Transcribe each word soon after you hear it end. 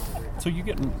So you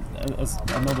get,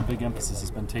 I know the big emphasis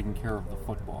has been taking care of the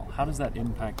football. How does that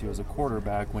impact you as a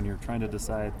quarterback when you're trying to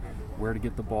decide where to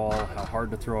get the ball, how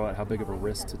hard to throw it, how big of a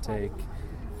risk to take?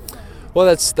 Well,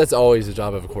 that's always the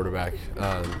job of a quarterback,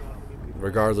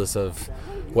 regardless of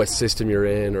what system you're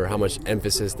in or how much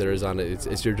emphasis there is on it.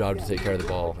 It's your job to take care of the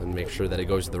ball and make sure that it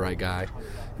goes to the right guy,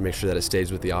 and make sure that it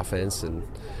stays with the offense, and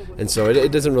so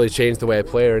it doesn't really change the way I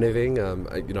play or anything.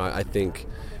 I think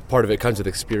part of it comes with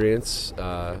experience.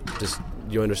 Just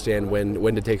you understand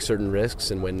when to take certain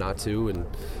risks and when not to, and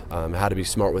how to be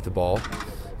smart with the ball.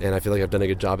 And I feel like I've done a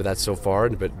good job of that so far,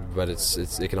 but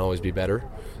it can always be better.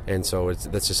 And so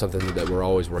that's just something that we're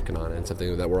always working on, and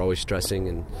something that we're always stressing,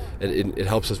 and it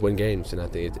helps us win games. And I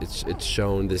think it's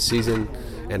shown this season,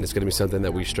 and it's going to be something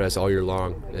that we stress all year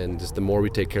long. And just the more we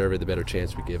take care of it, the better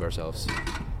chance we give ourselves.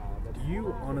 Do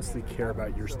you honestly care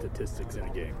about your statistics in a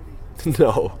game?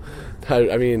 No,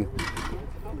 I mean,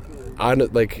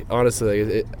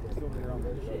 honestly,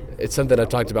 it's something I've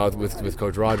talked about with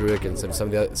Coach Roderick and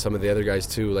some of the other guys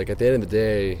too. Like, at the end of the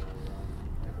day,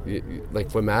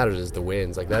 like, what matters is the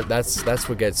wins. Like, that's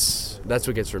what gets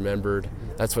remembered.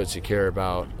 That's what you care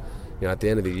about. At the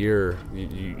end of the year,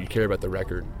 you care about the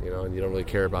record, and you don't really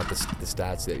care about the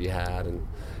stats that you had,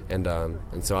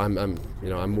 and so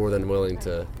I'm more than willing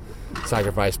to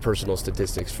sacrifice personal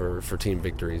statistics for team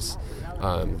victories.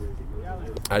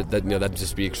 That'd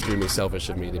just be extremely selfish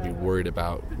of me to be worried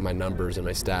about my numbers and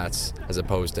my stats as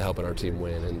opposed to helping our team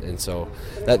win. And so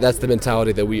that's the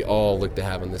mentality that we all look to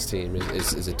have on this team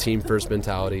is a team-first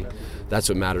mentality. That's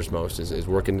what matters most, is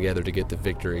working together to get the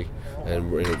victory. And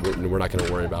we're not going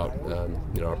to worry about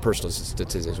our personal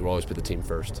statistics. We'll always put the team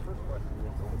first.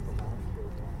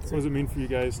 What does it mean for you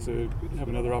guys to have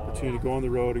another opportunity to go on the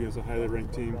road against a highly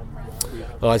ranked team?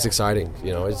 Well, it's exciting.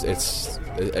 It's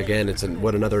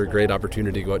what another great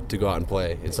opportunity to go out and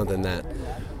play. It's something that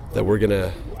we're going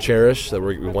to cherish, that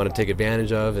we want to take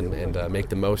advantage of and make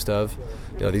the most of.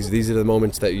 These are the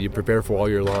moments that you prepare for all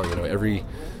year long. Every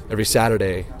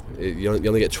Saturday, you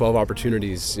only get 12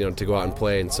 opportunities, to go out and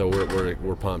play, and so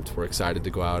we're pumped. We're excited to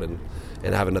go out and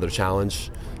have another challenge.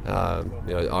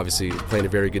 Obviously playing a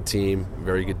very good team,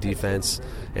 very good defense,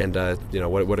 and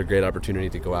what a great opportunity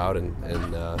to go out and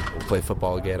play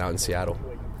football again out in Seattle.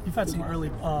 You've had some early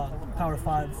Power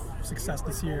 5 success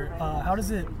this year. How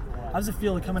does it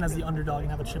feel to come in as the underdog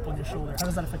and have a chip on your shoulder? How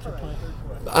does that affect your play?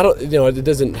 It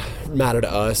doesn't matter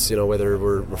to us, whether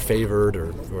we're favored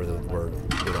or we're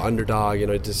underdog.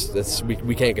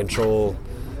 We can't control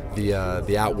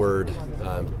the outward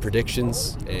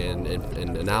predictions and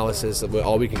analysis.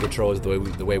 All we can control is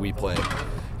the way we play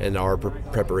and our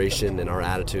preparation and our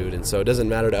attitude. And so it doesn't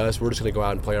matter to us. We're just going to go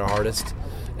out and play our hardest.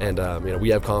 And we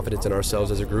have confidence in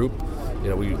ourselves as a group.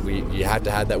 You have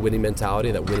to have that winning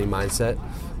mentality, that winning mindset,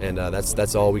 and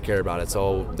that's all we care about. It's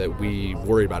all that we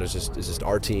worry about is just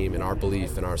our team and our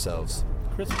belief in ourselves.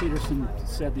 Chris Peterson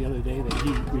said the other day that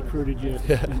he recruited you.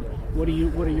 What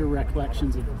are your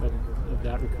recollections of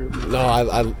that recruitment? No,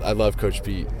 I love Coach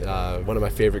Pete. One of my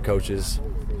favorite coaches.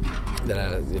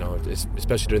 That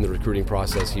especially during the recruiting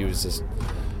process, he was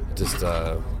just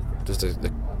a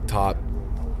top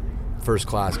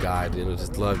first-class guy.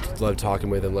 Just loved talking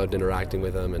with him, loved interacting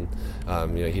with him, and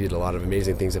he did a lot of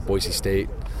amazing things at Boise State,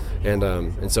 and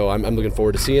so I'm looking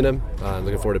forward to seeing him. I'm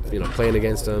looking forward to playing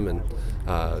against him,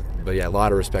 but a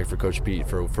lot of respect for Coach Pete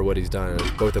for what he's done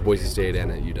both at Boise State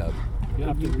and at UW. You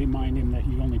have to remind him that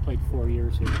you only played 4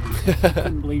 years here. I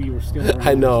couldn't believe you were still around.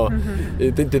 I know.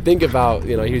 To think about,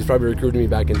 he was probably recruiting me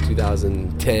back in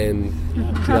 2010,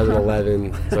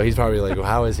 2011. So he's probably like, well,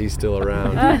 how is he still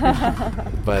around?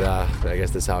 But I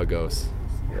guess that's how it goes.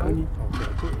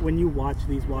 When you watch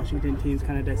these Washington teams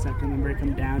kind of dissect them and break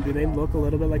them down, do they look a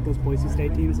little bit like those Boise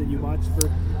State teams that you watched for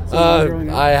so long growing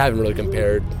up? I haven't really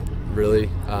compared, really.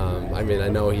 I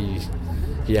know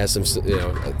he has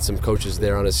some coaches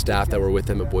there on his staff that were with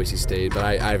him at Boise State, but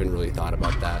I haven't really thought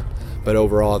about that. But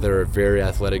overall, they're a very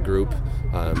athletic group.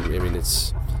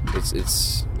 It's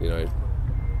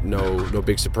no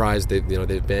big surprise. They've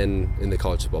been in the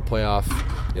college football playoff.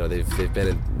 They've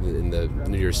been in the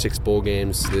New Year's Six bowl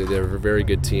games. They're a very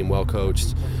good team, well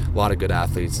coached, a lot of good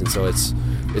athletes, and so it's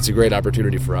a great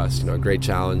opportunity for us. A great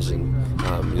challenge, and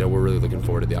we're really looking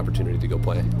forward to the opportunity to go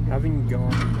play. Having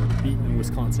gone and beaten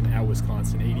Wisconsin at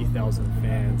Wisconsin, 80,000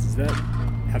 fans, does that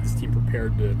have this team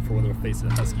prepared for when they'll face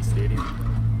at Husky Stadium?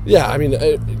 Yeah,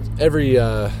 every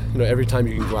time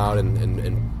you can go out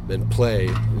and play,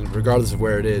 regardless of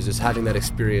where it is, just having that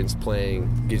experience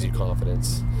playing gives you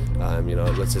confidence.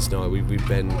 It lets us know we've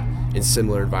been in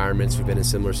similar environments, we've been in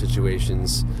similar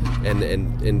situations, and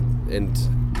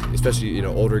especially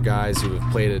older guys who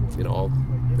have played at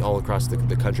all across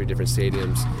the country, different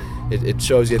stadiums. It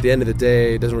shows you at the end of the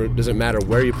day, it doesn't matter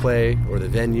where you play or the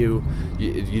venue,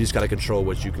 you just got to control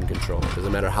what you can control. It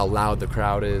doesn't matter how loud the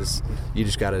crowd is, you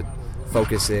just got to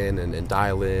focus in and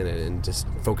dial in and just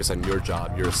focus on your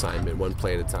job, your assignment, one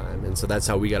play at a time. And so that's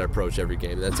how we got to approach every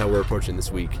game. And that's how we're approaching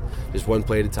this week, just one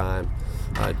play at a time,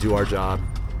 do our job,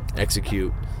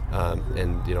 execute,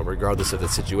 and regardless of the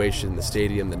situation, the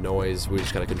stadium, the noise, we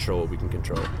just got to control what we can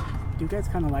control. Do you guys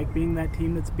kind of like being that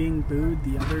team that's being booed,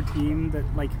 the other team that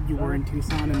like you were in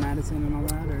Tucson and Madison and all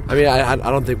that? Or? I mean, I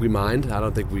don't think we mind. I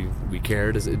don't think we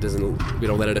care. We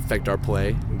don't let it affect our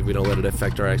play. We don't let it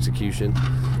affect our execution.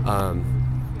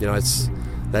 That's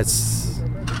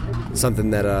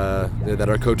something that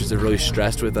our coaches have really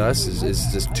stressed with us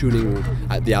is just tuning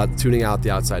out the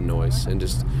outside noise and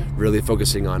just really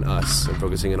focusing on us and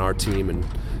focusing on our team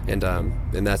and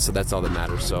that's all that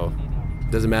matters. So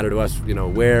it doesn't matter to us,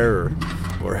 where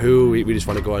or who. We just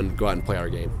want to go out and play our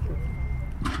game.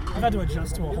 I've had to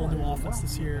adjust to a whole new offense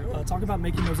this year. Talk about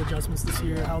making those adjustments this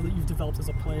year, how that you've developed as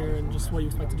a player, and just what you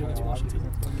expect to do against Washington.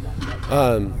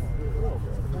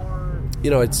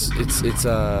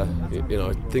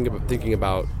 Thinking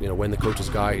about when the coaches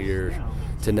got here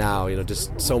to now,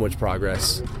 just so much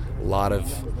progress. A lot of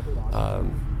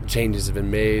changes have been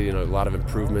made. A lot of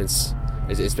improvements.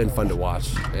 It's been fun to watch,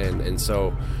 and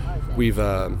so we've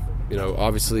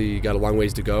obviously got a long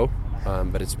ways to go,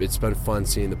 but it's been fun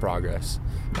seeing the progress.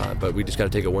 But we just got to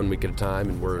take it 1 week at a time,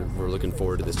 and we're looking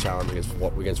forward to this challenge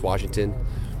against Washington.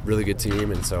 Really good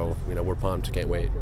team, and so we're pumped. Can't wait.